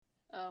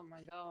Oh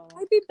my god.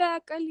 I'll be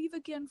back. I leave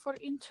again for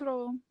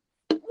intro.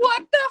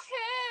 What the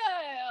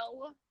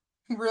hell?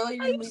 Really?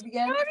 You're gonna leave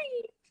again?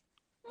 Sorry.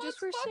 Just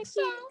for a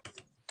second.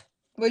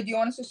 Wait, do you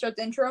want us to start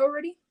the intro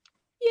already?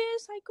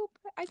 Yes,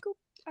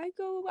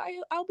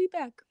 I'll be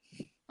back.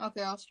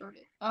 Okay, I'll start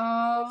it.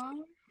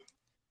 I'll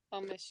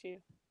miss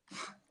you.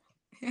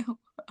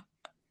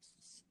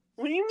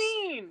 What do you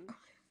mean?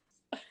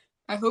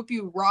 I hope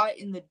you rot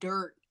in the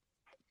dirt.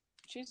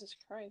 Jesus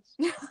Christ.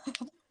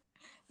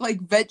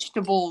 Like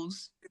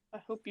vegetables. I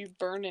hope you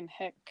burn in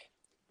heck.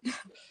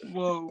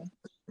 Whoa.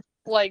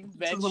 Like It's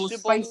vegetables. a little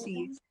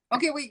spicy.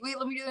 Okay, wait,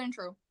 let me do the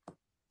intro.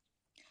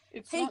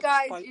 Hey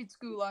guys, it's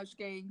Goulash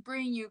Gang,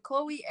 bringing you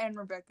Chloe and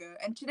Rebecca.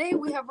 And today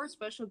we have our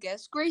special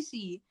guest,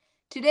 Gracie.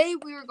 Today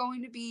we are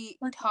going to be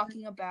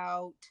talking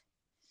about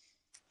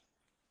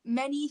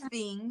many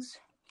things.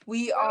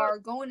 We are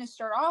going to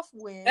start off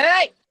with...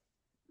 Hey!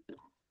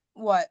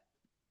 What?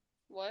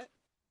 What?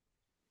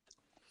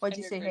 Why'd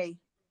you say hey?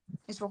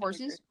 It's for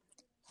horses?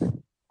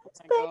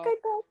 Oh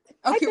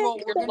Okay, well,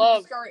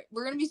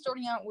 we're gonna be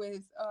starting out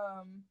with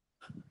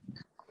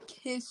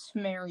Kiss,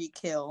 Marry,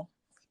 Kill.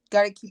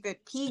 Gotta keep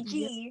it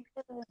PG.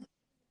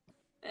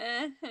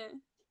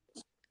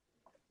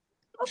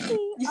 Okay.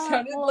 You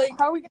sounded like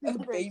how are we gonna a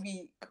do this?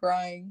 baby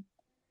crying.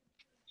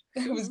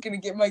 I was gonna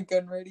get my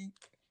gun ready.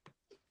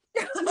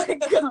 My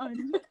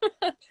gun.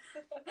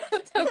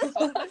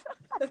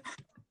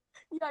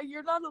 Yeah,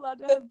 you're not allowed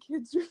to have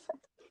kids.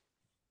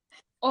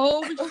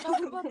 Oh, we should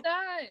talk about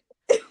that.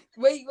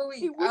 Wait.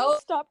 I'll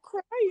stop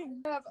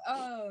crying. Have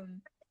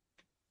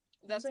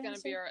That's gonna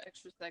be our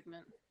extra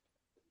segment.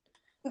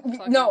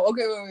 No,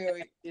 okay,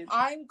 wait.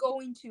 I'm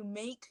going to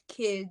make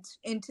kids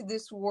into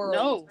this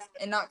world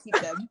and not keep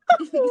them.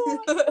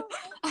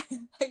 I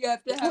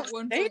have to have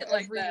one from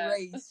every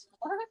race.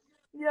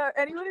 Yeah,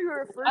 anyone who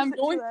refers I'm to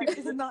going that to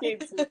is not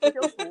kids into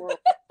this world.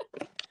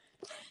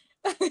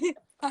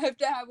 I have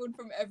to have one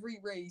from every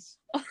race.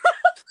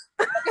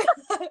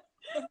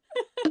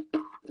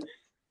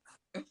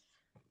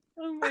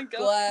 Oh my god.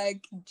 Black,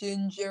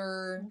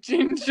 ginger,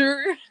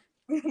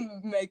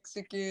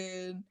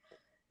 Mexican,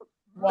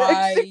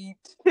 white,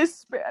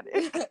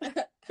 Hispanic.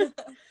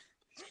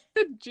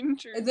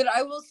 Ginger. And then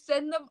I will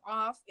send them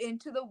off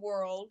into the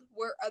world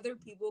where other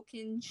people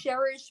can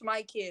cherish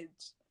my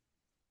kids.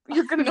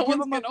 You're gonna give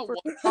them up for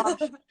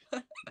Gosh.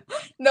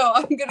 No,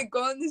 I'm gonna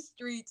go on the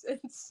streets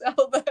and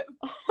sell them.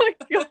 Oh my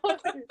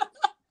god.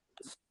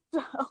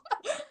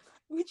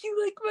 Would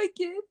you like my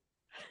kid?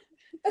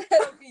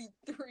 That'll be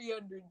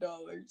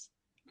 $300.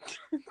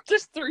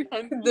 Just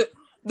 300.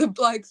 The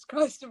blacks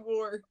cost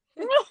more.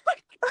 Oh my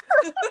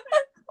god.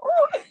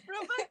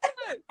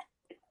 Rebecca,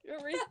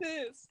 you're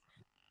racist.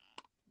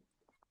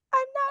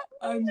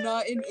 I'm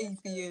not an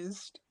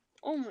atheist.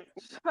 Oh my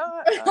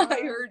god.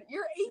 I heard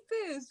you're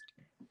atheist.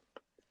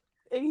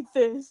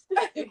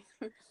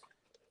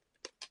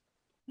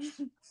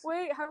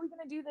 Wait, how are we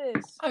gonna do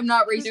this? I'm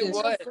not racist. Do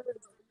what?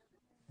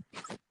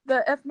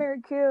 The F,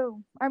 marry,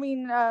 kill. I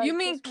mean, you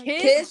mean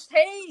kiss? Kiss?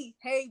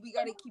 Hey, we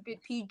gotta keep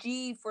it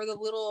PG for the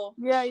little...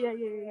 Yeah.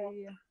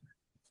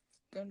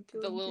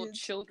 The little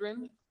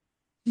kids.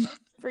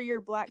 For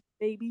your black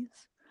babies.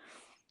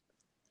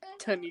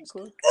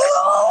 Taniqua.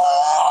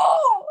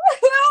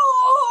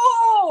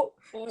 No!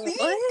 Please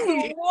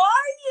What?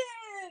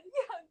 quiet!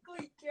 You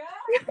ugly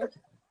cat!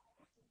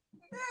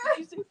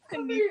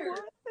 Come here.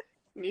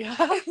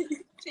 Yeah.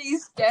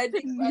 She's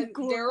standing by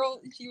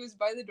Daryl. She was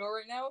by the door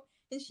right now,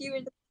 and she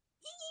went.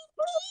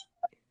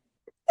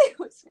 It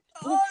was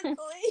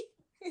ugly.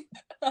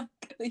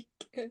 Ugly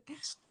kid.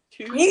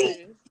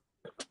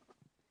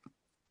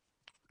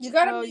 You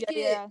gotta make it.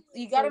 Yeah.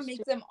 You gotta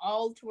make them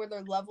all to where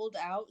they're leveled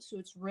out, so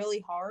it's really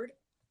hard.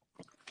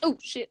 Oh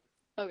shit.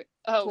 Okay.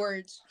 Oh.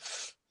 Towards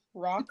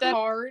rock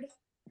hard.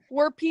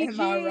 We're PG.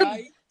 Am I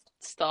right?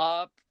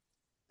 Stop.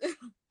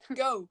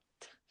 Go.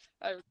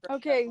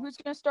 Okay, who's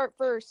gonna start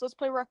first? Let's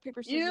play rock,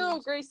 paper, scissors.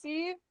 You,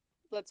 Gracie.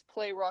 Let's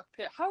play rock,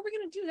 paper. How are we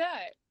gonna do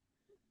that?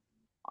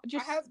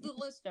 I have the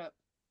list up.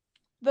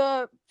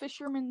 The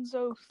Fisherman's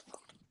Oath.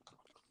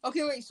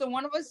 Okay, wait. So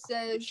one of us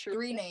says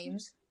 3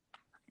 names,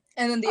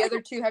 and then the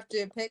other 2 have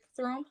to pick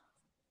through them.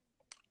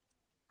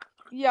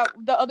 Yeah,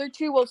 the other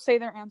 2 will say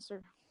their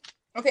answer.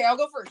 Okay, I'll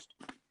go first.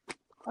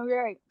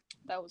 Okay.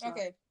 That was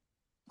okay.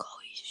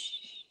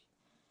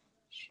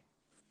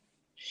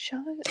 Shut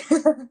up.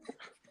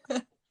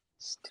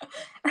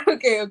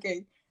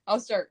 Okay. I'll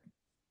start.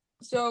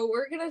 So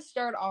we're gonna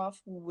start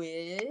off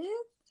with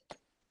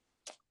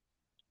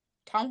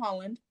Tom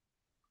Holland.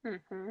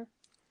 Mm-hmm.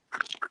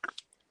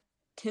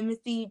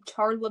 Timothy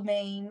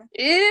Charlemagne.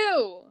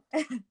 Ew.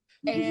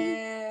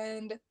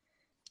 And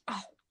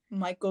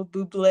Michael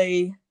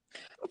Bublé.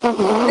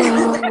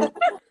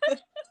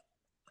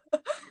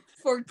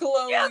 For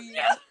Chloe.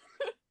 Yes.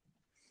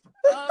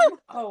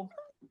 Oh.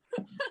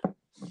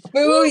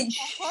 Wait.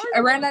 Shh. I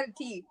ran out of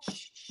tea.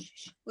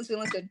 Shh.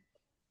 Listen.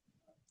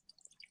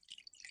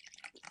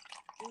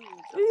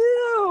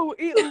 Ew!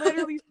 It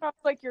literally sounds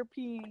like you're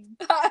peeing.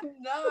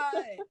 I'm not.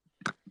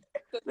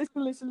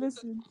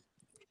 Listen.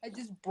 I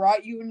just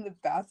brought you into the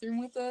bathroom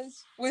with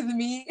us, with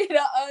me,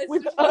 us.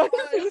 With us.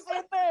 Who's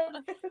in there?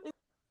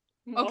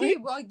 Okay,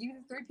 well, I give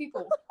you 3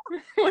 people.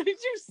 What did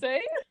you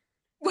say?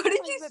 What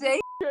did you say?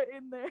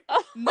 In there.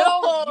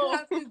 No, you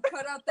have to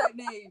cut out that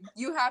name.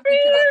 You have to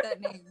cut out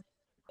that name.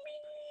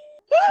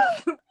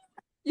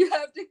 You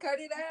have to cut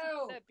it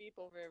out. That beep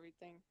over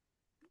everything.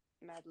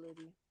 Mad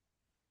lady.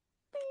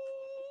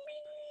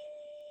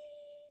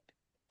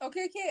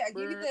 Okay, I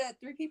give you the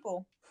 3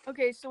 people.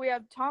 Okay, so we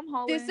have Tom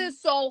Holland. This is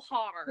so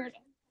hard.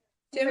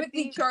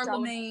 Timothy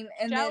Charlemagne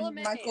and then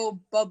Michael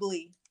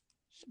Bubbly.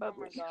 Oh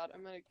my god,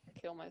 I'm gonna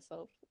kill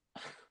myself.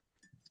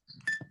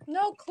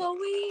 No,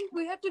 Chloe,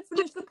 we have to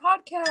finish the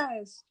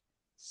podcast.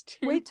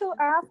 Wait till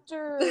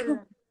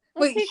after.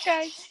 Wait, okay,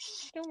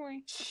 guys, don't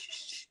worry.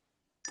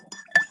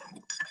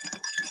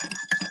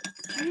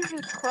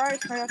 Jesus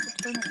Christ, I have to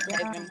turn it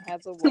down. Evan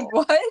has a wall.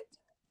 What?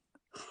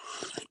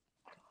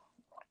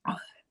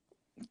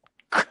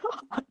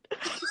 God.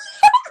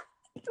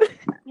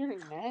 You're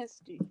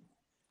nasty.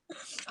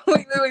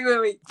 Wait.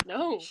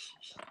 No.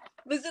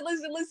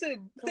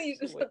 Listen. Please,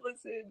 just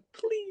listen.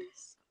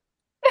 Please.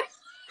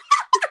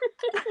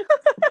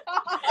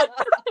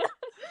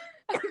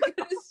 I'm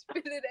gonna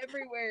spit it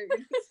everywhere.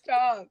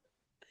 Stop.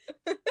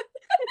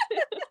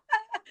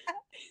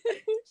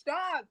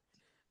 Stop.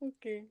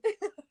 Okay.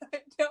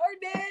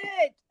 Darn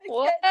it.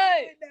 What? I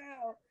can't do it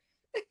now.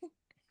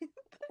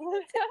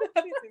 What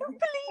happened?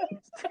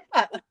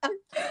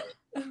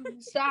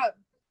 Please. Stop.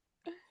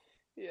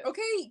 Yeah.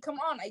 Okay, come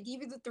on. I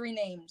gave you the 3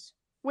 names.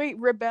 Wait,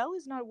 rebel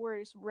is not a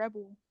word, it's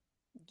rebel.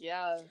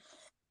 Yeah.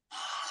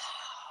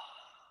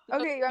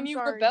 Okay, I'm when you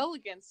sorry. rebel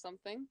against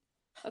something,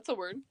 that's a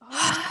word.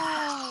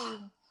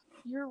 Oh,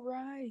 you're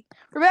right.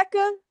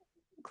 Rebecca,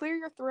 clear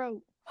your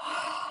throat.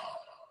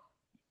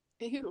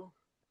 Ew.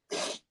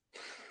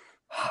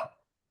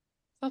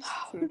 Stop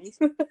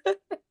sneezing.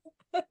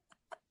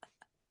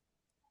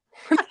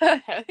 What the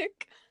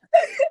heck?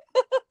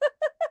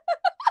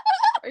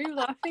 Are you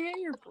laughing at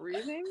your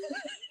breathing?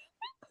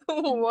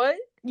 What?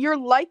 You're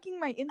liking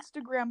my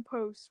Instagram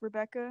posts,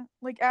 Rebecca,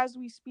 like as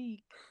we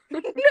speak.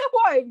 No,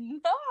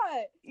 I'm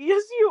not.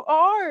 Yes, you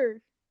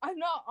are. I'm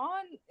not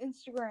on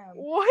Instagram.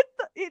 What?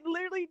 It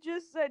literally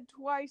just said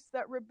twice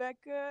that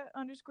Rebecca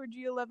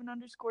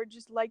 _G11_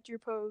 just liked your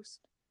post.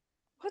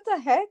 What the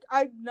heck?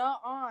 I'm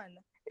not on.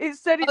 It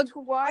said it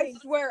twice.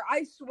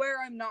 I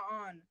swear I'm not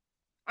on.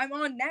 I'm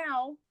on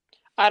now.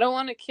 I don't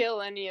want to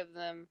kill any of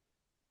them.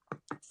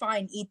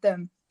 Fine, eat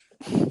them.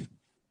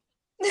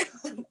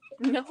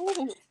 No.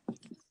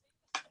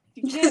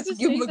 You can't Just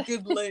give him a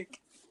good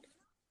lick.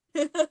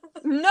 No.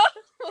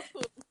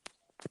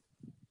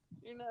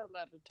 You're not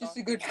allowed to talk. Just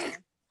a good.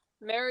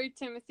 Mary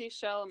Timothy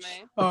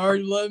Chalamet.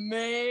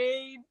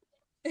 Charlemagne.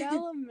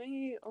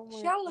 Chalamet. Oh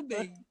my Chalamet.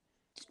 God.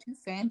 It's too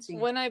fancy.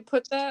 When I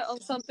put that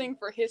on something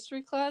for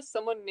history class,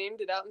 someone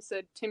named it out and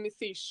said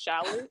Timothy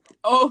Shallot.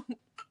 Oh,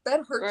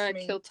 that hurts Or I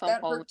me. killed Tom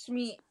That Holland. hurts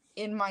me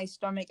in my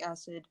stomach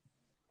acid.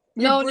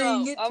 No,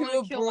 bring no. it I to want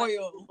a to kill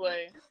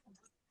broil.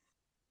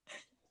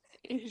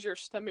 Is your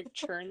stomach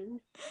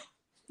churning?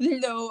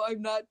 No,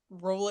 I'm not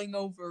rolling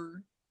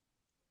over.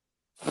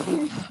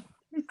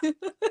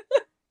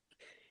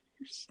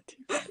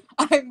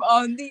 I'm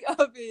on the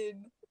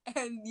oven,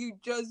 and you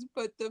just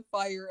put the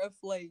fire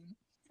aflame.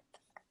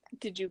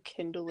 Did you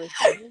kindle it?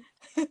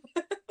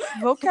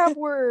 Vocab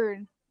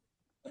word.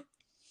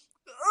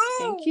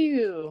 Thank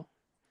you.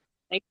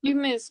 Thank you,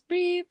 Miss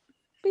Beep.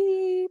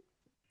 Beep.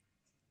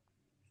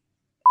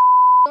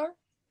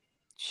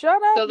 Shut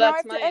up. So now I that's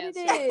have my to edit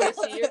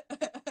answer. it.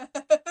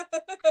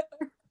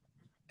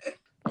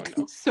 Oh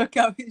no. Suck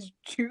out his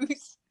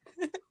juice.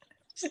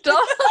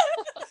 Stop.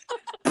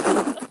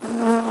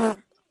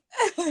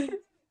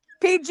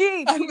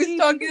 PG. I was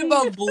talking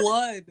about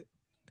blood.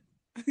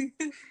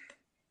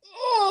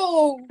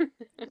 Oh!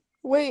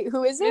 Wait,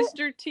 who is it?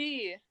 Mr.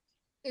 T.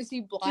 Is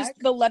he black? Just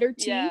the letter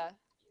T? Yeah.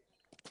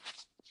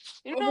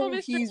 You don't know who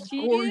Mr. He's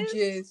T gorgeous.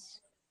 is?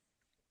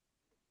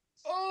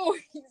 Oh,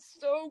 he's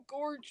so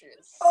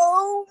gorgeous.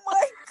 Oh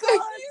my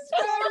god. He's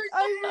gorgeous.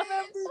 I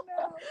remember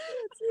now.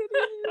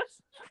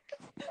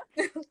 Yes, it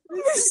is.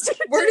 Mr.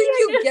 Where T, did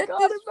you I get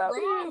forgot this about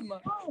from? him.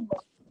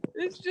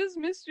 It's just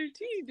Mr.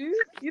 T, dude.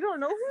 You don't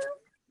know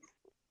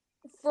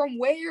him? From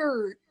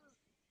where?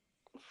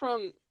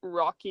 From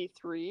Rocky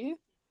 3.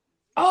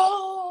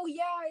 Oh,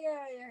 yeah.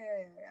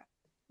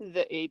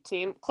 The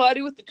A-Team.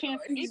 Cloudy with the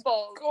Chance of He's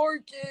Meatballs.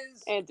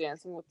 gorgeous. And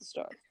Dancing with the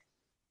Stars.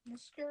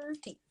 Mr.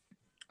 T.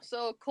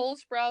 So, Cole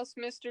Sprouse,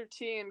 Mr.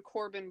 T, and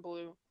Corbin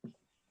Blue.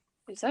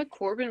 Is that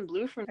Corbin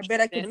Blue from I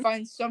bet I Spin? could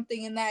find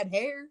something in that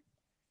hair.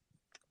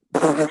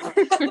 Oh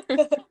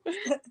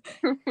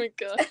my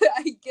god.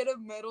 I get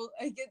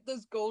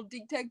those gold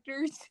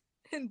detectors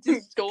and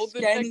just Gold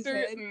scan his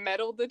detector, head.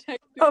 metal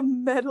detector. A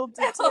metal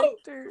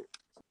detector.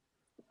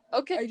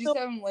 Okay, I just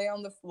have him lay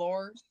on the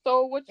floor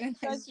so what you and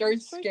I guys start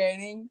just pick?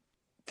 scanning.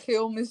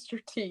 Kill Mr.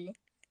 T.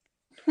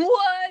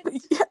 What?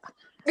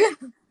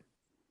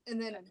 And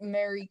then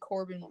marry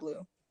Corbin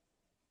Blue.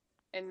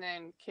 And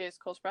then kiss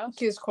Cole Sprouse?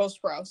 Kiss Cole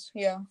Sprouse,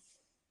 yeah.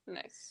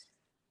 Nice.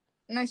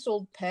 Nice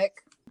old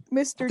peck.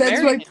 Mr.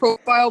 That's T. my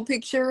profile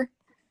picture.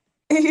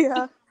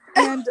 Yeah.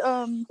 And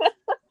I'm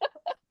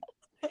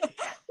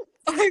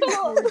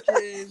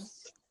gorgeous.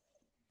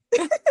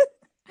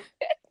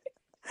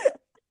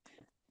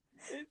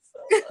 It's so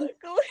ugly.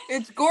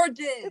 It's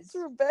gorgeous. it's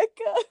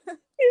Rebecca. His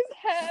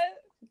hat.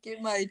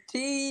 Get my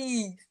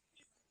teeth.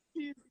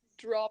 He's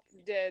drop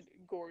dead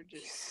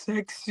gorgeous.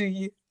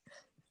 Sexy.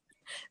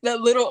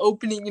 That little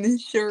opening in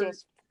his shirt.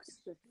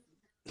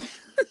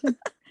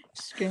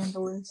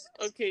 Scandalous.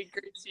 Okay,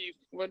 Gracie,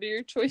 what are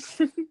your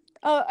choices?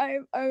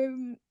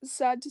 I'm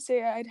sad to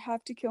say I'd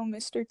have to kill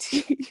Mr.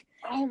 T.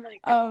 Oh my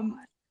god.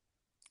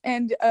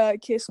 And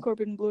kiss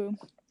Corbin Blue.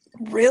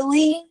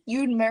 Really?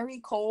 You'd marry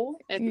Cole?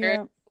 And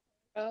Yeah.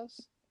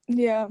 house?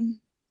 Yeah.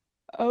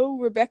 Oh,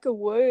 Rebecca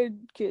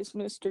would kiss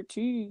Mr.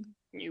 T.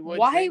 You would.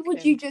 Why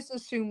would you just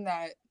assume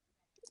that?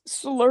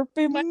 Slurp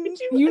him. Why would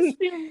you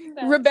assume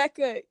that?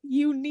 Rebecca,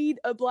 you need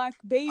a black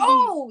baby.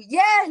 Oh,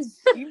 yes!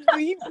 You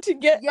need to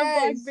get a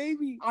black Yes.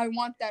 baby. I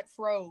want that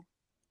fro.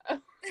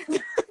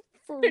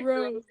 For It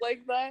real. grows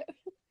like that?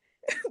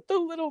 The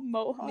little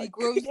mohawk.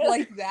 Negroes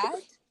like that?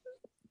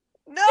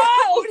 No!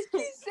 What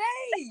did you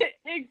say?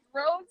 It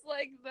grows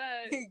like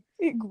that.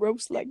 It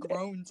grows like that.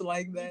 Groans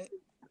like that.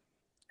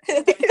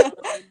 Oh my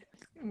God.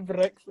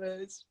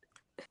 Breakfast.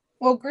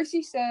 Well,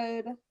 Gracie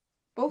said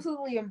both of the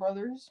Liam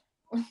brothers,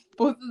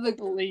 both of the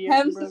Liam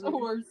Hemsworth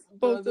brothers.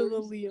 Both of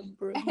brothers, the Liam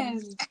brothers.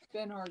 and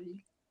Ben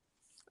Hardy.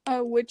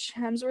 Which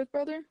Hemsworth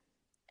brother?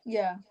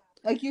 Yeah.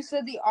 Like you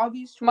said, the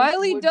obvious choice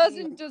Miley would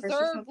doesn't be Chris or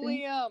deserve something.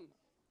 Liam.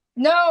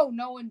 No,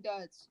 no one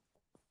does.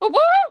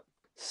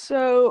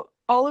 So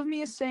all of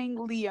me is saying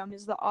Liam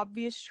is the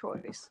obvious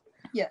choice.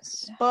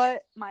 Yes.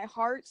 But my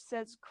heart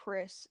says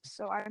Chris,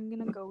 so I'm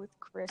gonna go with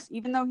Chris,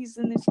 even though he's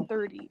in his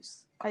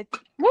 30s.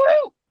 Woo!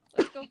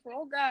 Let's go for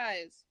all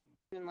guys.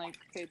 And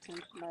pay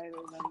attention to either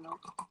of them though.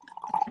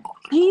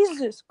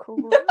 Jesus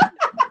Christ.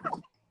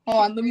 Hold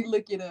on, let me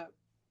look it up.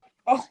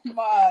 Oh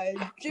my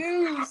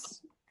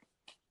juice.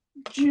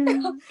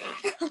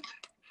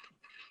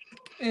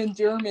 And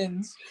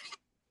Germans.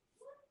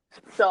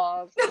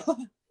 Stop.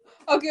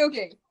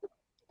 Okay.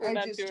 We're I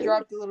not just doing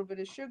dropped a little bit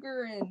of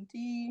sugar and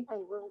tea. it.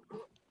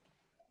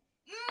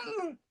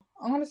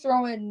 I'm gonna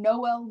throw in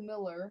Noel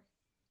Miller,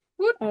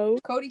 Oh.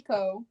 Cody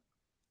Ko,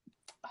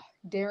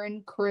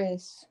 Darren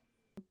Chris.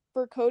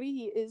 For Cody,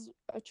 he is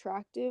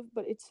attractive,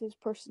 but it's his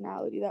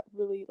personality that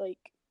really,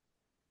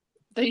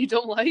 That you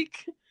don't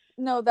like?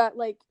 no, that,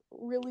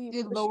 really It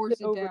pushes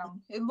lowers it over.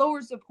 down. It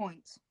lowers the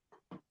points.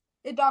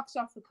 It docks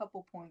off a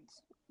couple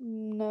points.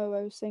 No,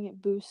 I was saying it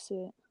boosts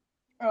it.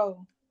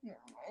 Oh, never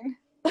mind.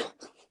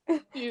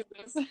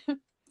 Jesus.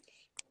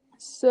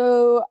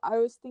 So, I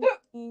was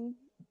thinking,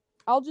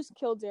 I'll just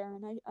kill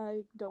Darren.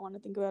 I don't want to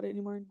think about it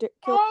anymore. Kill.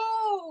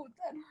 Oh,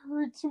 that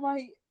hurts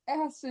my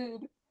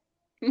acid.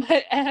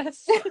 My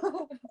ass.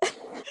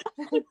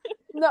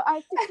 No, I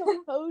have to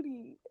kill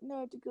Cody. No, I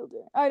have to kill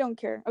Darren. I don't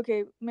care.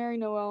 Okay, marry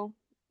Noel.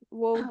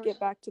 We'll get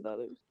back to the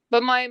others.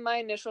 But my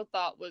initial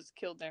thought was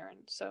kill Darren,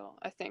 so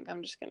I think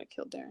I'm just gonna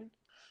kill Darren.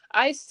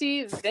 I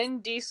see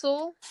Vin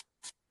Diesel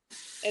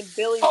and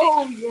Billy.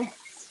 Oh, yes.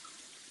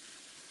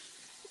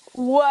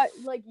 What,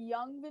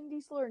 young Vin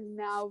Diesel or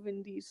now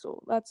Vin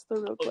Diesel? That's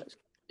the real question.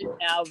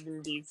 Now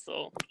Vin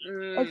Diesel.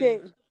 Okay,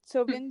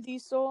 so Vin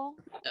Diesel,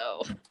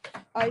 No.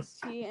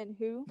 Ice-T, and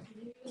who?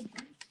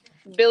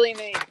 Billy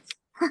Mays.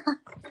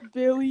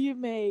 Billy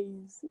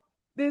Mays.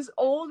 This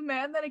old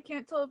man that I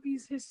can't tell if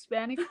he's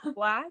Hispanic or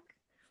black.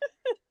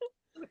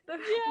 Yeah.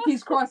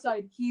 He's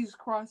cross-eyed.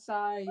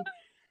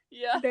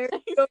 Yeah. There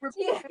you go.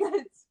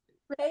 Yes.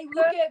 Hey,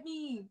 look at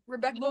me.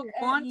 Rebecca Look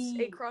at wants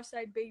me. a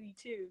cross-eyed baby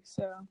too,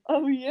 so.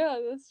 Oh yeah,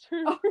 that's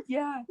true. Oh,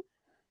 yeah.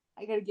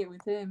 I gotta get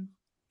with him.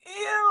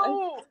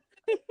 Ew!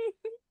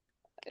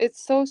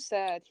 It's so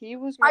sad. He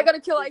was. I gotta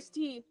kill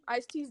Ice-T.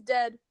 Ice-T's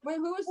dead. Wait,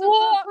 who was the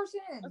What? third person?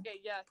 Okay,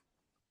 yeah.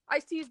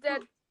 Ice-T's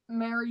dead.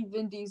 Marry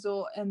Vin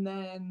Diesel and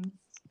then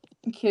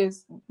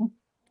kiss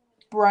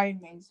Brian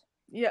Mays.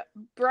 Yeah,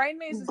 Brian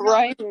Mays is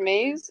Brian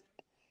Mays?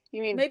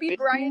 You mean maybe Billy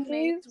Brian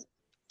Mays.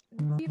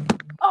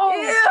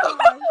 Oh!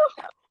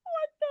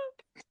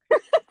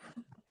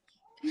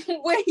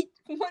 What Wait,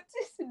 what's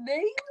his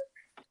name?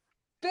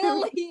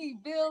 Billy!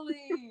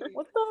 the?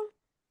 What the?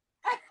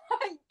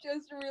 I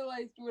just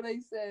realized what I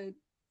said.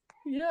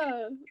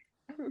 Yeah.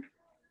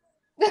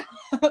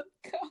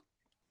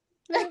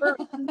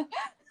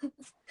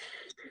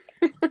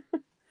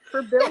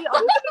 For Billy,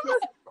 I'll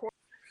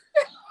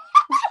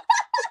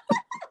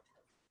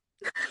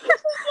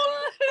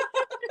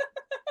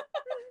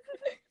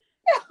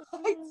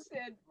I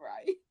said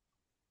right.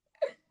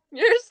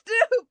 You're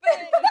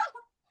stupid!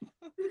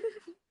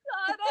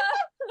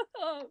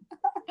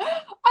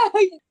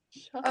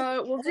 Shut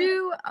up. we'll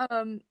do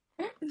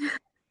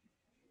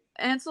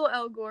Ansel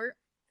Elgort.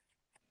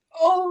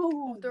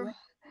 Oh!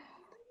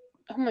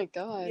 Oh my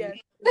god. Yeah.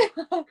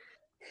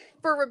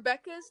 For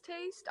Rebecca's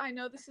taste, I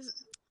know this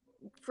is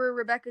for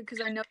Rebecca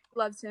because I know she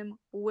loves him.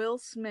 Will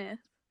Smith.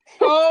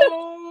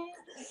 Oh!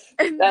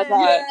 And That's then,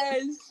 hot.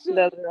 Yes!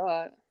 That's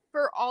hot.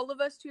 for all of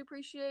us to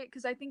appreciate,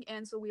 because I think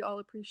Ansel we all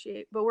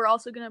appreciate, but we're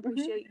also gonna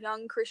appreciate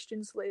young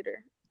Christian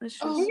Slater. It's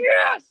just... Oh,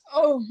 Yes!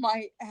 Oh,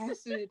 my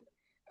acid.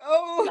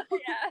 Oh. My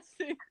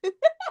acid.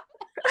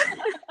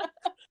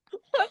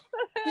 What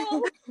the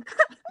hell?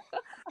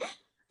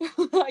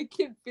 I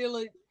can feel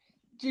it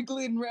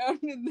jiggling around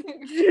in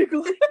there.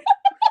 Jiggling.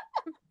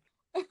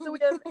 So we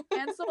have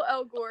Ansel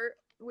Elgort,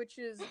 which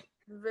is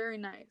very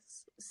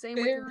nice. Same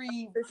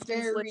Very, with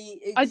very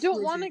exquisite. I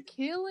don't want to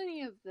kill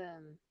any of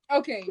them.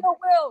 Okay. Kill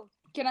Will.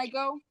 Can I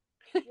go?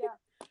 Yeah.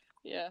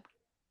 Yeah.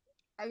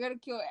 I gotta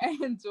kill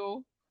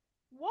Ansel.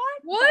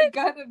 What? I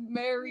gotta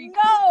marry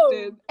No!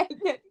 Kristen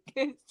and then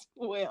kiss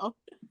Will.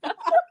 No!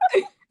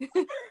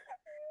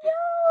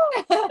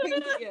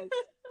 Yes.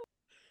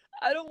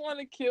 I don't want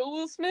to kill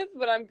Will Smith,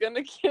 but I'm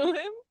gonna kill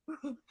him.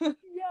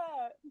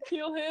 Yeah.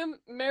 Kill him,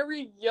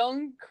 marry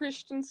young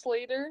Christian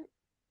Slater,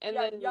 and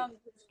Yeah, then young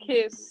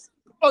kiss.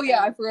 Oh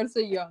yeah, I forgot to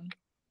say young.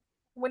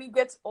 When he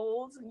gets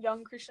old,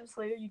 young Christian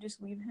Slater, you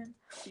just leave him.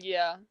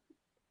 Yeah.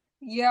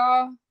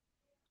 Yeah.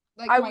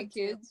 Like I my would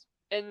too. kids.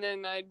 And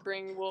then I'd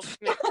bring Will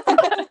Smith.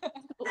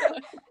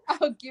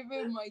 I'll give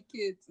him my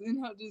kids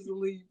and I'll just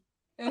leave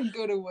and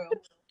go to Will.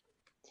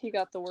 He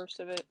got the worst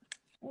of it.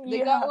 They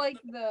got like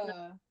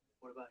the...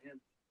 What about him?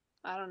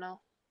 I don't know.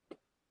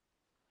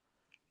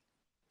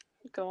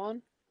 Go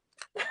on.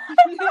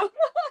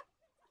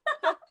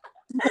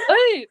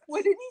 What?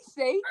 What did he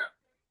say?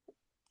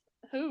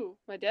 Who?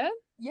 My dad?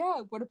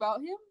 Yeah, what about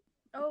him?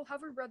 Oh,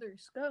 Hover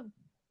Brothers, go.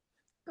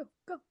 Go,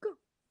 go, go.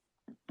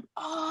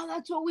 Oh,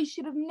 that's what we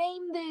should have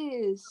named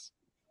this.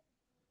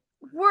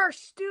 We're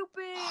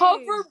stupid.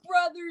 Hover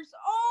Brothers.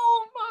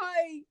 Oh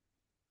my.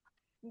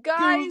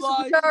 Guys, we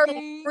Goulash are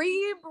Gang.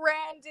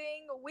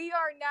 rebranding. We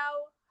are now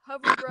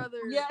Hover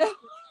Brothers. Yeah.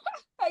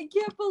 I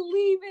can't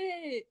believe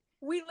it.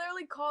 We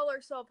literally call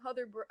ourselves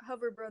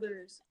Hover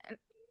Brothers. And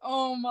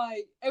Oh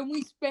my. And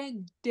we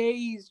spent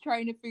days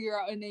trying to figure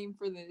out a name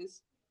for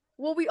this.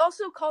 well, we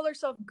also call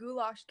ourselves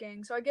Goulash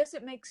Gang, so I guess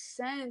it makes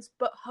sense,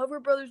 but Hover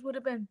Brothers would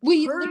have been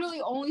We perfect.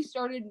 literally only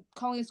started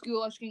calling us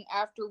Goulash Gang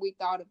after we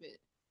thought of it.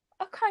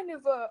 a kind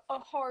of a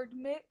hard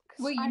mix.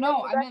 Wait, I you know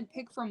know, I that- meant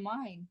pick from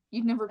mine.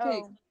 You'd never pick.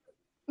 Oh.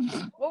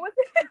 What was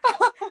it?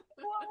 What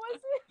was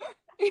it?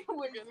 It We're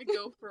was gonna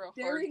go for a hard.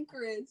 Darren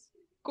Chris,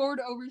 Cord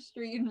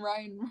Overstreet, and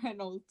Ryan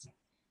Reynolds.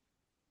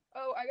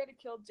 Oh, I gotta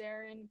kill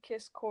Darren,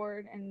 kiss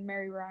Cord, and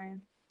marry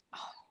Ryan. I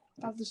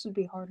thought this would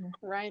be harder.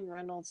 Ryan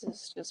Reynolds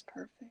is just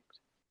perfect.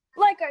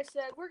 Like I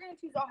said, we're gonna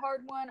choose a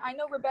hard one. I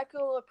know Rebecca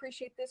will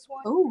appreciate this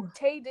one. Oh.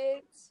 Tay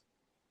Diggs.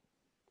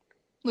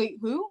 Wait,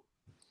 who?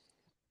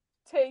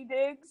 Tay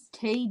Diggs.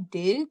 Tay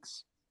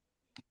Diggs?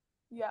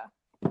 Yeah.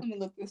 Let me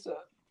look this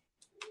up.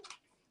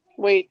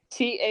 Wait,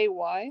 Tay?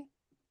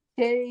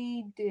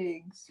 Tay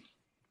Diggs.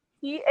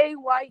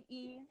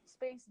 Taye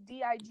space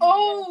Diggs.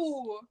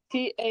 Oh!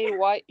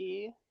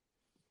 Taye?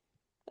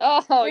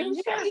 Oh,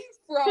 Where's yes. he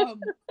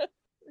from?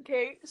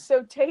 Okay,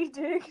 so Tay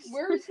Diggs.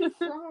 Where is he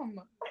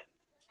from?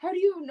 How do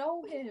you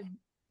know him?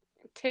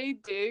 Tay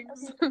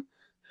Diggs.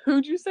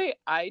 Who'd you say?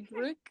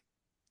 Idric?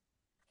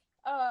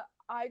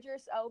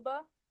 Idris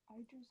Elba.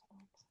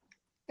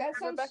 That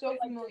sounds Rebecca so liked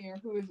it. familiar.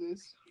 Who is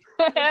this?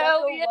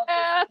 Hell Rebecca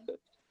yeah!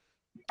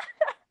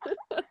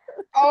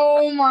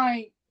 Oh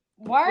my.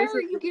 Why This are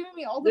is- you giving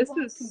me all the This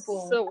black is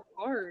people? so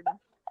hard.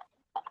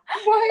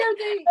 Why are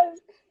they?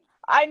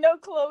 I know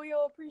Chloe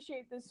will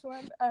appreciate this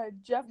one.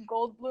 Jeff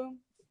Goldblum.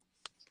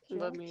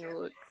 Let me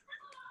look.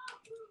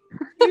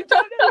 You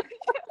don't know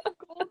Jeff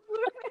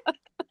Goldblum?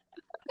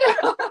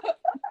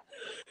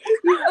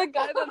 He's the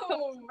guy that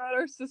talks about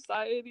our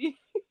society.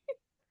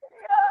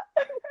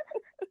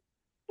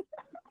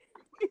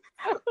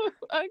 Yeah.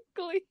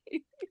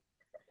 Ugly.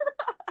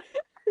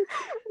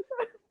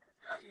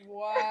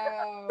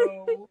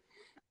 Wow.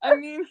 I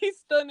mean, he's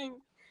stunning.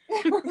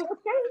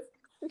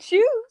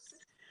 Choose.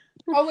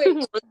 Oh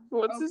wait.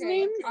 What's his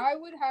name? I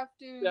would have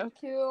to Yeah.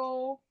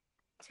 kill.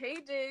 Tay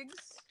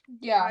Diggs.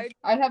 Yeah,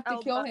 I'd have to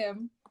Elba. kill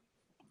him.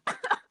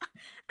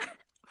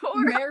 Or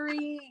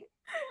Marry.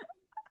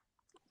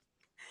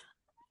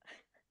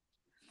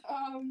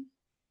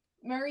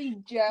 Marry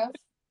Jeff.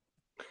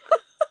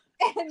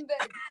 And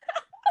then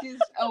kiss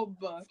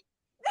Elba.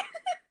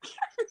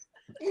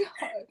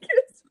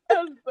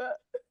 Elba.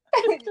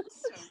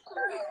 It's so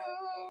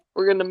cool.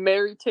 We're gonna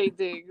marry Tay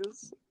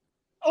Diggs.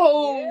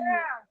 Oh, Yeah.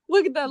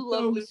 Look at that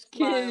lovely those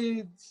smile.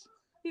 kids.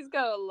 He's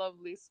got a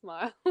lovely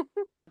smile.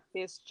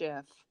 Yes,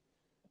 Jeff.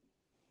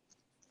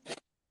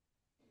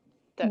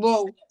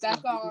 Whoa,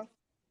 sexy back off.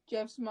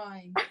 Jeff's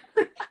mine.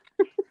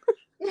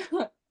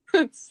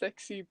 That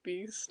sexy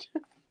beast.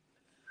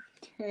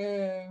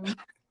 Damn.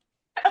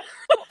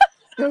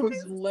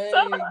 Those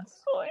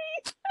legs.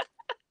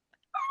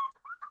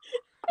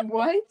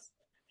 What?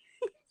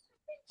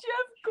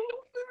 Jeff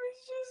Goldblum is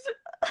just.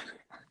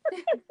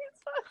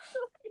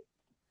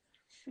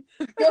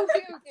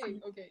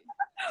 Okay.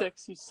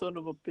 Sexy son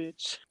of a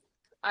bitch.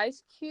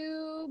 Ice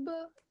Cube.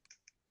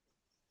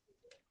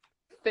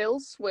 Phil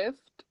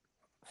Swift.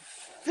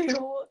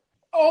 Phil.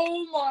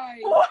 Oh my.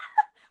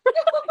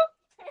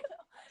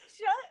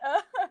 Shut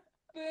up.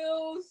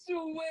 Phil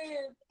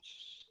Swift.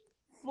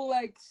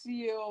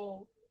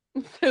 Flexio.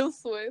 Phil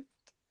Swift.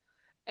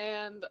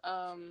 And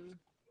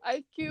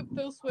Ice Cube,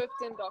 Phil Swift,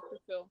 and Dr.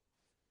 Phil.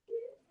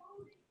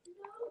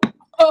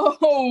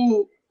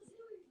 Oh,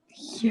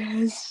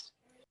 yes.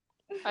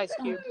 Ice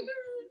Cube.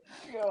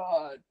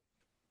 God,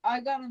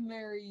 I gotta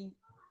marry.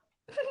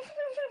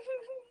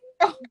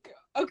 Oh,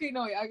 God. Okay,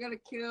 no, I gotta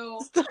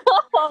kill. Stop.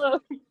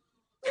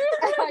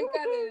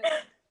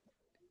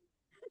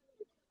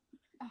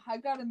 I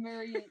gotta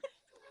marry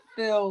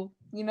Phil.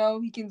 You know,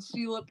 he can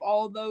seal up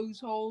all those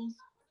holes.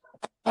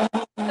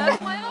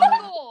 That's my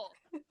uncle.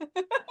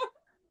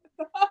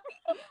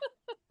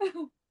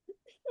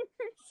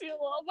 Seal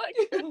all my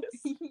goodness.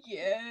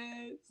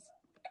 Yes.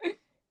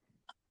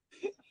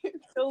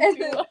 Fills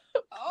you up.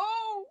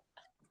 Oh,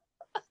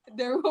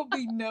 there will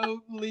be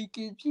no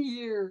leakage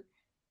here.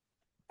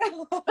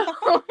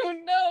 Oh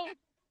no,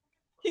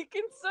 he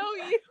can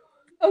sew you.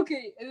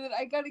 Okay, and then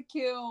I gotta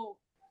kill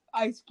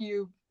Ice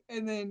Cube,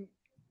 and then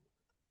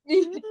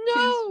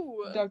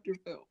No, Dr.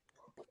 Phil.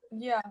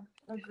 Yeah,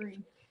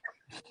 agree.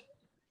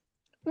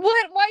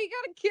 What? Why you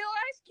gotta kill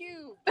Ice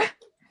Cube?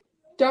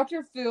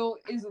 Dr. Phil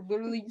is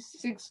literally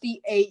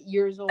 68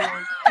 years old,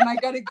 and I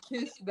gotta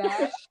kiss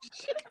that.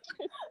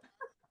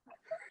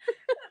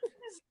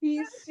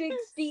 He's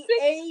 68.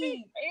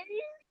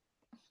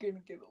 I'm gonna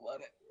get a lot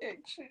of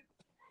action.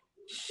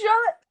 Shut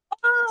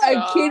up!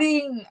 I'm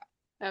kidding.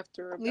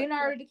 After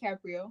Leonardo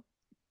DiCaprio,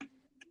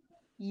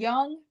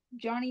 young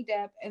Johnny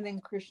Depp, and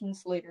then Christian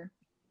Slater.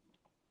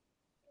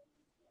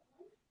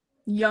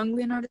 Young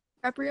Leonardo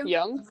DiCaprio?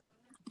 Young?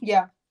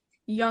 Yeah.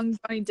 Young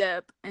Johnny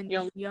Depp and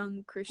Young.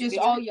 young Christian. Just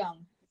all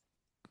young.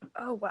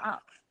 Oh, wow.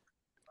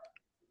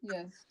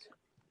 Yes.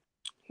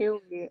 Here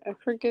we I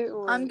forget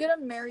what. I'm gonna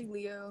marry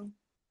Leo.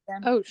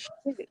 Oh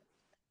shit.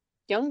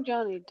 Young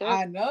Johnny Depp.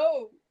 I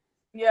know.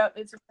 Yeah,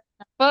 it's.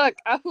 Fuck,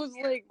 I was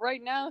like,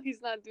 right now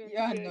he's not doing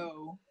Yeah, I good.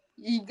 know.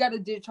 You gotta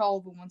ditch all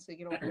of them once they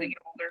get older.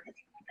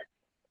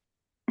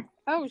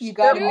 Oh You shit.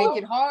 gotta make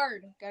it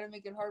hard. Gotta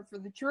make it hard for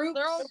the troops.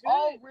 They're all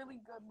all good. really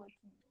good looking.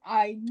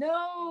 I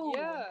know.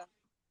 Yeah.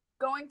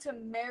 Going to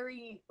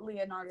marry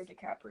Leonardo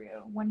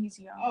DiCaprio when he's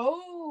young.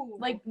 Oh.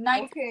 Like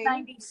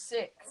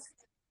 1996.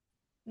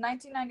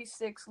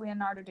 1996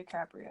 Leonardo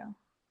DiCaprio.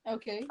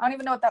 Okay. I don't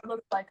even know what that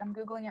looks like. I'm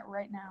Googling it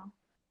right now.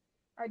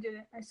 I did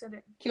it. I said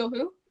it. Kill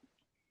who?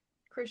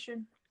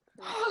 Christian.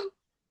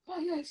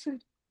 Why I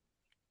said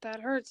That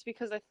hurts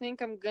because I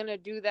think I'm gonna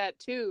do that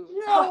too.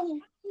 no.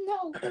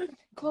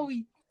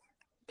 Chloe,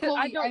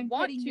 I don't I'm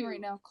want petting to you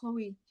right now.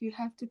 Chloe, you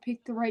have to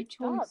pick the right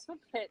Stop, choice. don't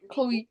hit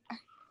me.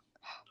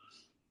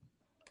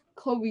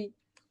 Chloe,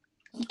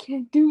 you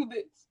can't do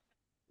this.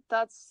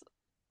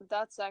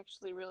 That's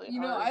actually really hard. You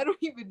know, I don't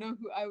even know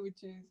who I would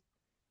choose.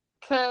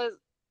 Cause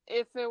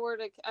if it were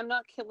to, I'm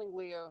not killing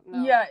Leo.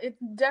 No. Yeah,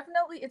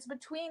 it's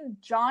between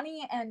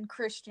Johnny and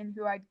Christian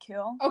who I'd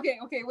kill. Okay,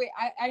 wait.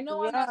 I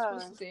know I'm not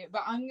supposed to say it,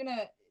 but I'm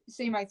gonna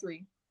say my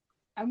three.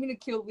 I'm gonna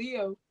kill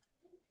Leo.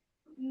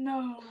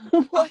 No.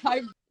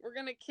 We're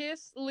gonna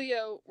kiss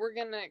Leo. We're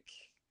gonna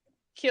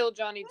kill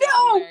Johnny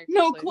Depp.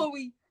 No,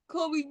 Chloe,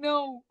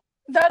 no.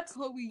 That's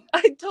Chloe.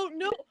 I don't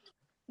know.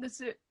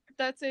 That's it.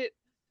 That's it.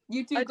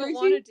 You too, I Gracie?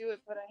 don't want to do it,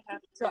 but I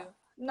have to.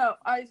 No,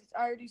 I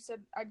already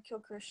said I'd kill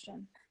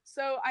Christian.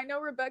 So I know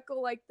Rebecca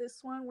liked this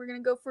one. We're gonna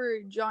go for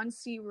John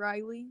C.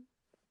 Reilly.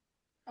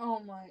 Oh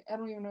my, I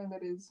don't even know who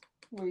that is.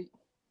 Wait.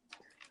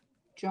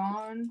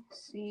 John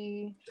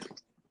C.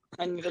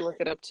 I need to look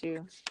it up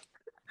too.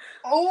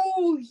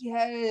 Oh,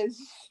 yes.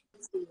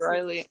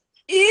 Riley.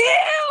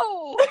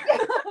 Ew!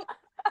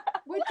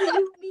 What do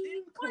you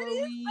mean, Chloe?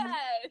 What is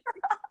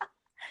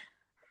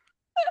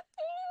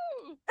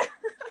that?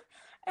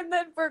 And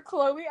then for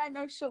Chloe, I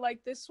know she'll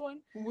like this one.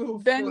 Will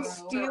Ben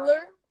Ferrell.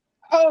 Stiller.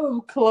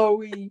 Oh,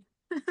 Chloe.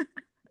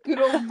 Good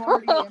old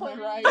Marty, am I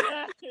right?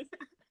 Yes.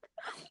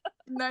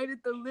 Night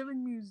at the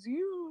Living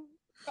Museum.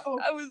 Oh,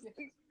 I was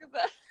thinking of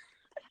that.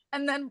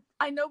 And then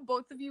I know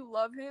both of you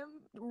love him.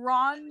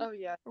 Ron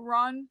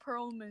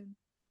Perlman.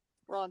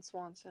 Ron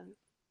Swanson.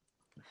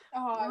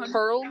 oh,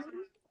 Perlman?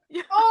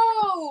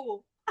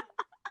 oh! I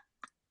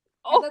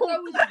thought that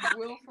Oh, was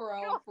Will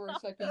Ferrell for a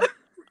second.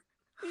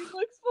 he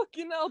looks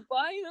fucking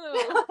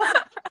albino.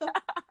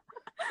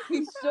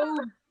 He's so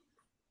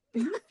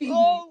beefy.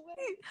 Oh,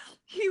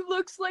 He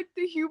looks like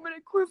the human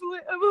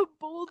equivalent of a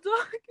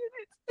bulldog.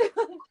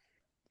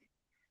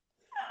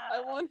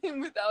 I want him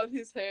without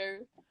his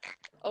hair.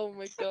 Oh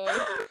my god.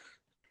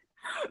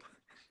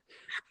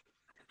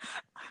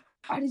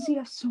 Why does he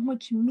have so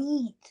much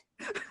meat?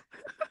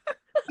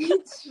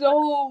 It's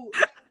so...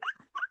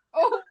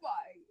 Oh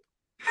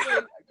my... Wait,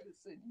 I gotta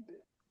send you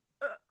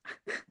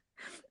this.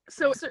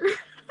 So,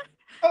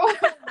 Oh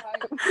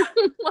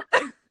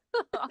my...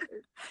 God.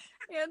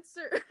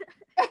 answer.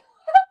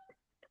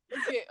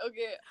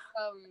 Okay.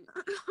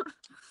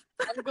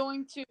 I'm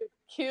going to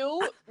kill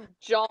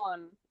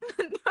John.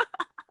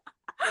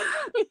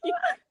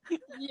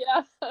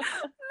 Yeah.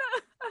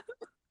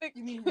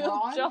 You mean Kill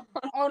Ron? John.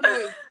 Oh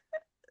no,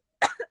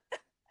 wait.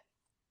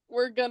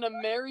 We're gonna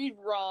marry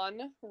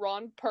Ron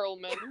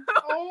Perlman.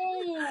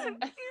 Oh!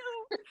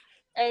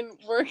 And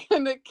we're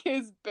gonna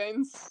kiss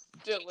Ben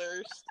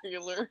Steeler,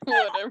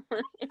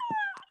 whatever.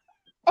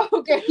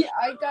 Okay,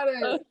 I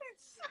gotta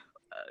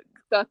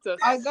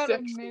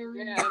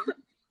marry man.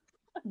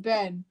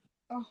 Ben.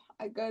 Oh,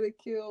 I gotta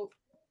kill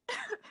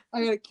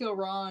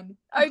Ron.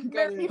 I'd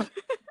marry.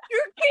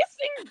 You're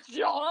kissing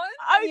John?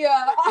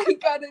 Yeah, I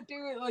gotta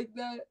do it like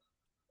that.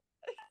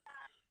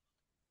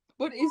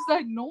 What is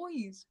that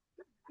noise?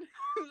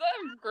 Is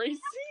that Gracie?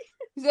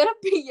 Is that a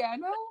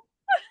piano?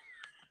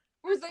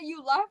 Or is that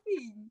you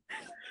laughing?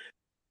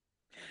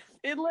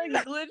 It like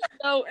glitched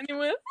out and it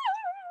went.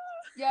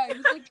 Yeah, it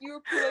was like you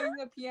were playing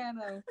the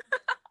piano.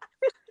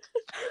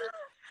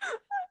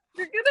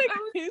 You're gonna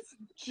kiss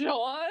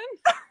John?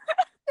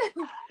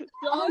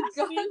 John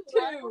got to.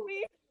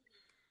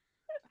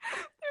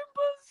 They're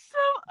both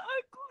so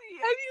ugly.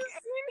 Have you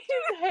seen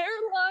his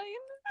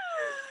hairline?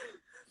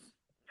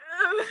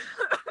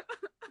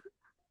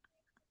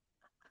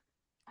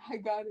 I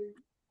got it.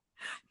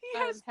 He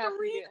has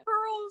 3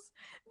 curls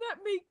that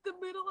make the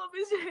middle of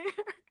his hair.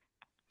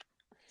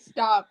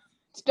 Stop.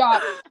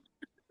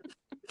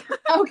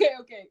 Okay,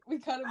 we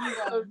gotta move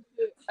on. Oh,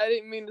 I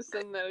didn't mean to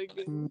send that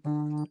again.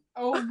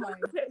 Oh my.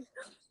 Okay.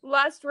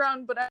 Last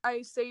round, but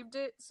I saved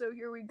it, so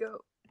here we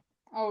go.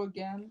 Oh,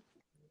 again?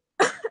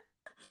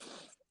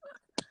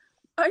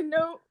 I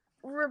know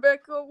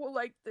Rebecca will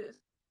like this.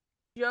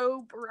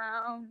 Joe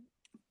Brown.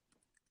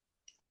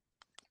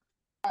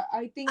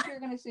 I think you're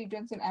gonna say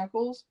Jensen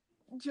Ackles.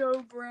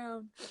 Joe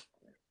Brown.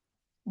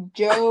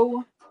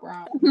 Joe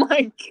Brown. Oh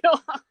my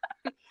god.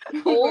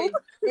 Wait.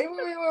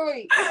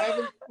 Wait.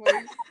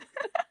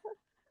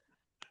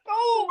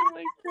 Oh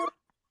my god.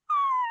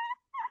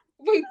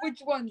 Wait, which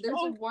one? There's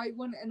a white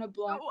one and a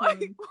black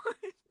one.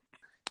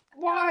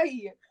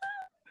 Why?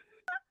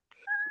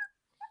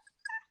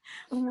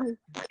 Oh my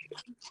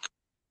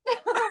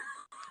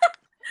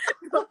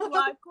The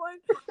black one?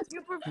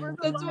 You prefer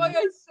the That's why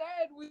I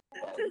said we.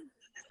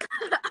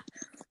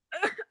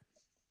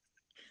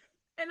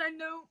 And I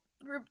know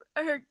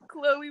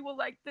Chloe will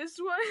like this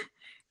one.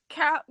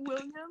 Cat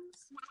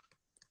Williams.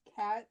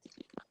 Cat.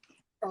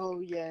 Oh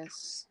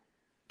yes.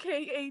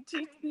 Katt.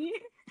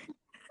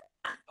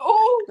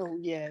 Oh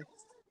yes.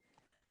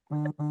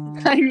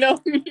 I know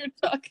who you're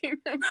talking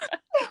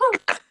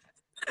about.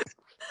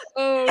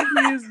 Oh,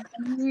 he is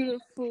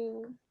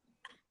beautiful.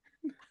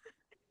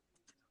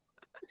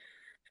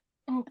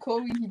 Oh,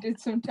 Chloe, he did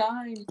some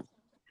time.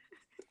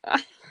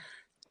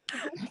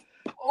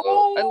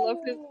 Oh, I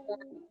love his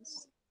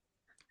horns.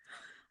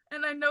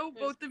 And I know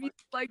both of you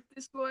like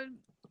this one.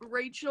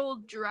 Rachel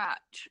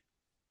Dratch.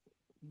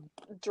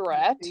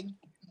 Dratch?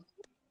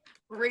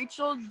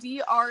 Rachel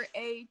Dratch.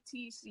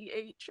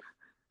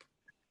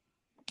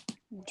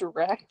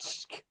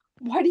 Dratch?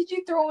 Why did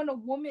you throw in a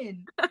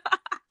woman?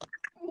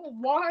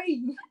 Why?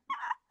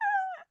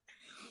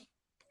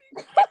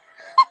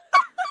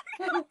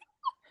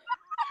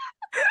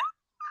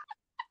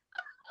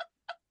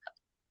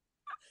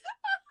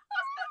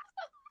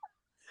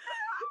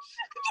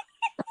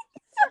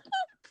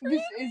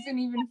 This isn't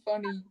even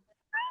funny.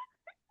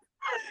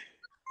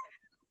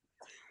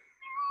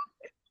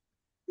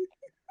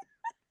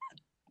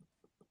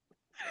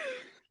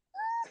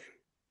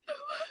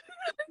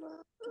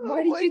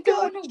 Why did you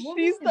throw in a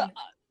woman?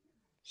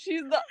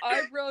 She's the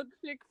eyebrow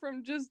chick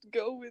from Just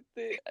Go With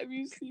It. Have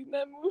you seen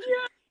that movie?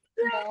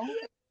 No.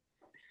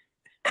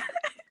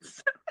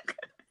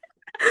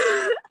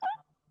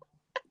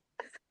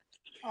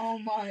 Oh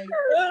my.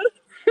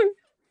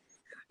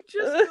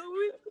 Just Go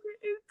With It.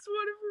 It's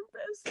one of her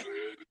best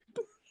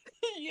movies.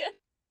 Yeah.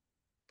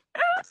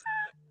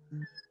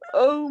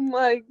 Oh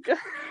my god.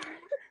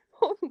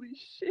 Holy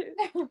shit.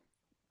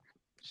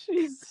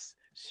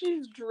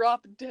 She's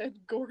drop dead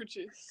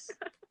gorgeous.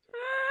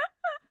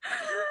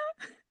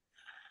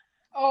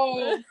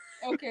 Oh,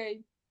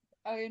 okay.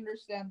 I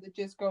understand that.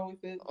 Just go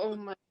with it. Oh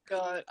my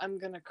god, I'm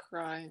gonna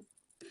cry.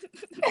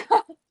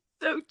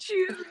 So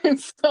cute.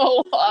 It's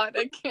so hot,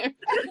 I can't.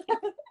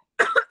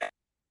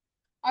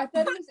 I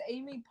thought it was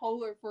Amy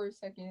Poehler for a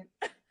second.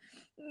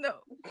 No.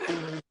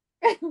 Amy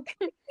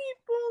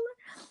Poehler.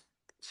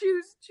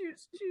 Choose.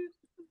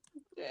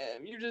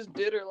 Damn, you just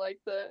did her like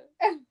that.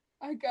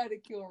 I gotta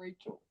kill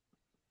Rachel.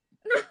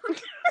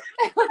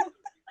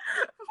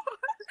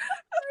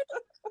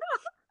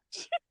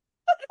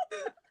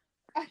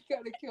 I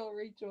gotta kill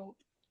Rachel.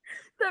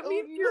 That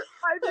means you're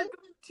either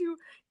going to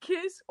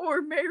kiss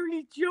or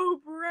marry Joe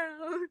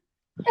Brown.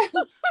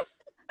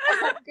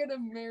 I'm gonna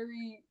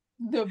marry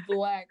the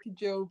black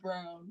Joe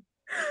Brown.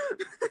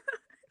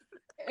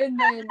 And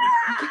then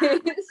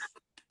kiss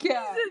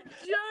Cat. He's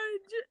a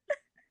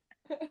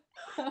judge.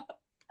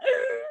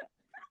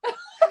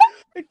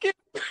 I can't.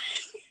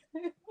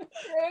 Ew,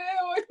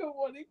 I don't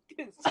want to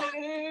kiss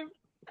him.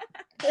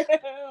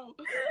 Ew.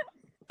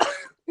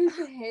 His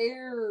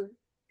hair.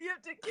 You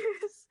have to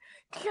kiss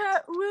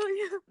Cat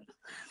Williams.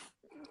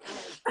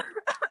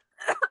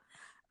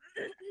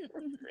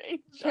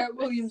 Cat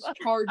Williams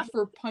charged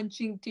for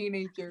punching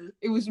teenager.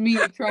 It was me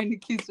trying to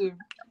kiss him.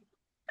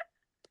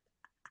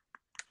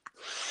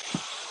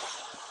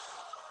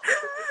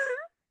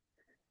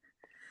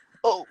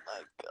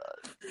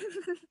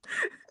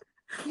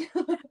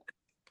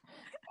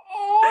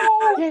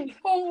 Okay.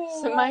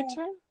 So my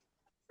turn?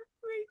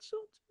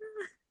 Rachel.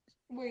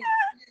 Wait.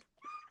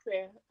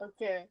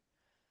 Okay.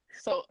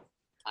 So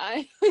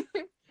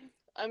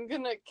I'm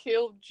gonna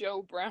kill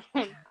Joe Brown.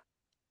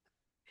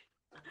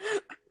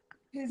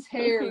 His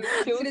hair.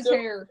 Kill Look at his Joe.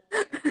 hair.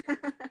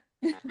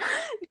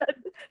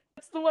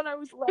 That's the one I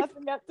was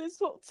laughing at this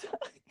whole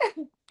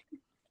time.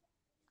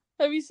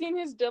 Have you seen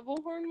his devil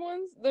horn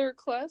ones? They're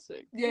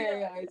classic.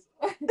 Yeah.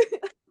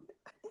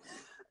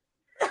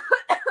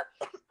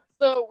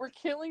 So we're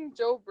killing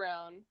Joe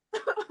Brown,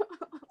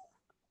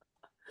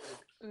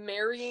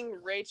 marrying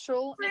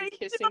Rachel, and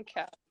kissing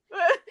Kat.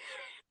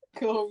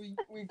 Chloe,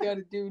 we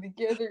gotta do it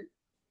together.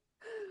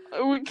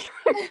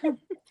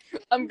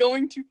 I'm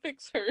going to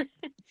fix her.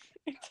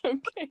 It's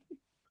okay.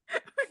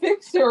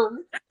 Fix her.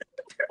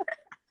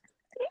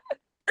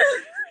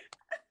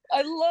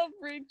 I love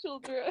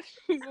Rachel Dratch.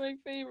 She's my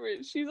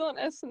favorite. She's on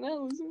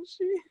SNL, isn't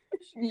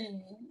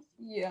she?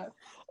 Yeah.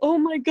 Oh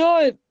my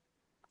god.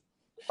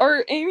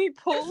 Are Amy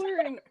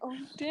Poehler and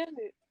damn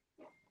it.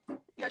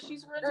 Yeah,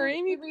 she's Are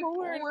Amy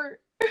Poehler.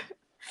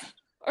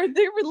 Are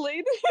they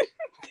related?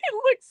 They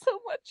look so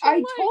much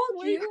alike.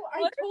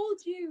 I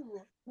told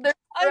you.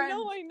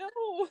 I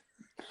know.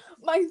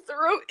 My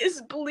throat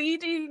is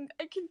bleeding.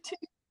 I can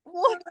take.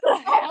 What the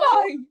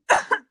hell?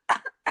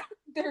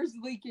 There's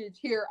leakage.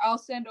 Here, I'll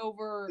send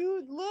over.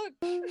 Dude, look.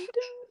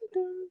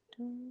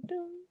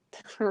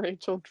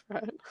 Rachel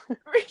Dratch.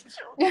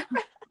 Rachel.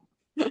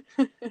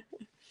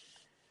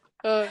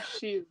 Oh,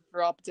 she's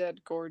drop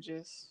dead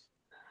gorgeous.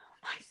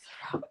 My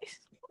throat is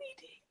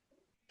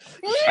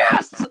bleeding.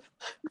 Yes!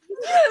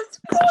 Yes!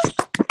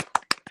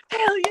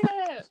 Hell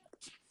yeah!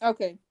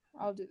 Okay,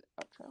 I'll do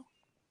the outro.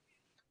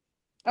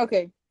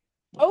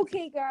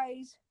 Okay,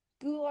 guys.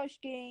 Goulash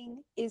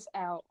Gang is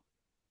out.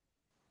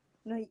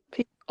 No,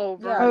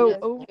 Over. yeah,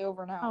 Oh.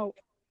 over now.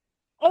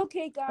 Oh.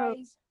 Okay,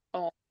 guys.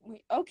 Oh.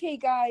 Wait, okay,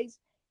 guys.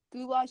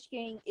 Goulash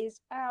Gang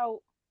is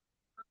out.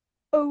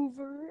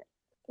 Over.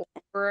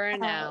 Over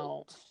and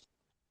out.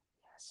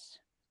 Yes.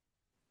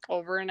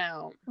 Over and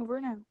out.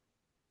 Over now.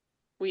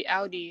 We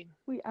outie.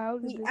 We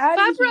out. We This. out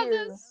Bye, of here.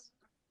 brothers!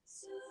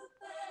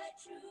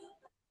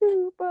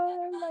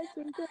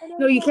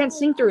 No, you can't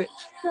sing through it.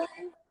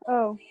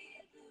 Oh.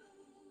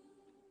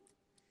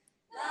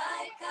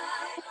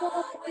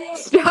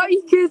 Stop,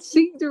 you can't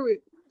sing through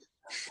it.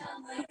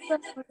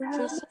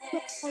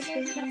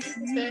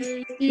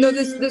 No,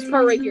 this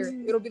part right here.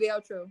 It'll be the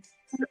outro.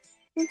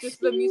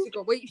 Just the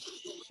musical. Wait.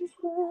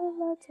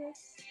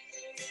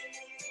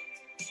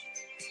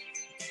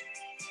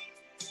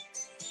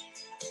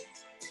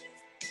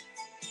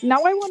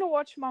 Now I want to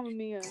watch Mamma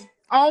Mia.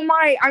 Oh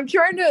my, I'm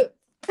trying to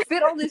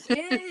fit all this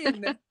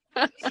in.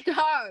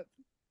 Stop.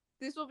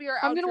 This will be our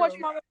outro. I'm gonna watch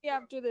Mamma Mia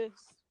after this.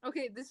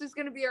 Okay, this is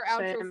gonna be our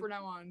outro Same. for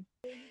now on.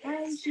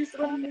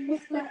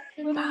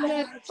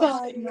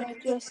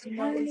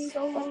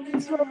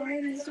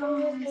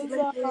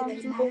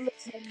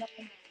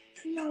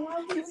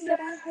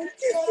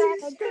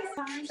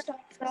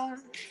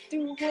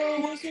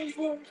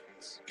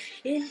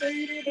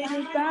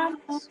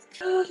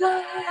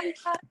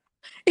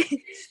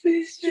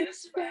 It's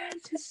just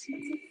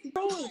fantasy.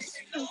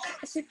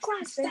 I said,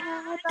 Christ,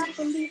 I don't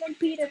believe in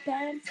Peter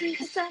Pan.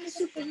 I'm a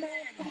Superman.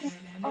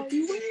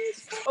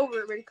 Over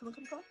it, ready? Come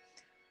on.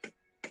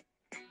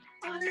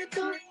 On a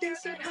dark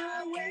desert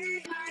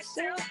highway,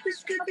 myself,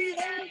 this could be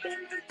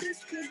heaven, but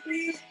this could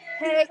be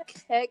Heck,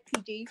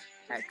 PG.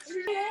 heck.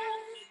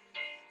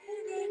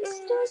 It's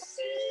the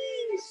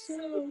sea,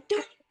 so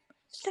don't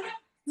stop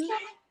me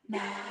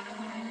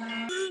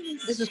now.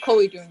 This is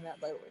Chloe doing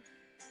that, by the way.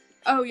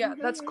 Oh yeah,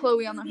 that's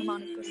Chloe on the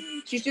harmonica.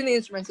 She's doing the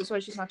instruments, that's why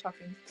she's not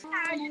talking.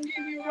 How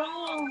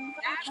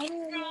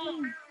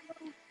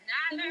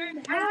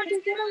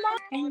to get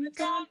along and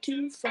gone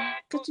too far,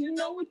 'cause you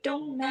know it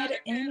don't matter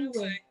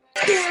anyway.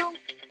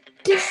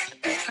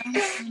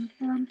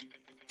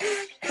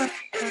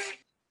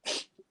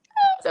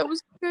 That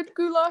was good,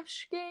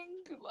 Goulash Gang.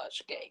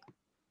 Goulash Gang.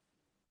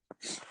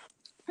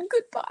 And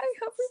goodbye,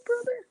 Huffy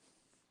Brother.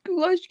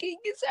 Goulash Gang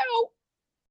is out.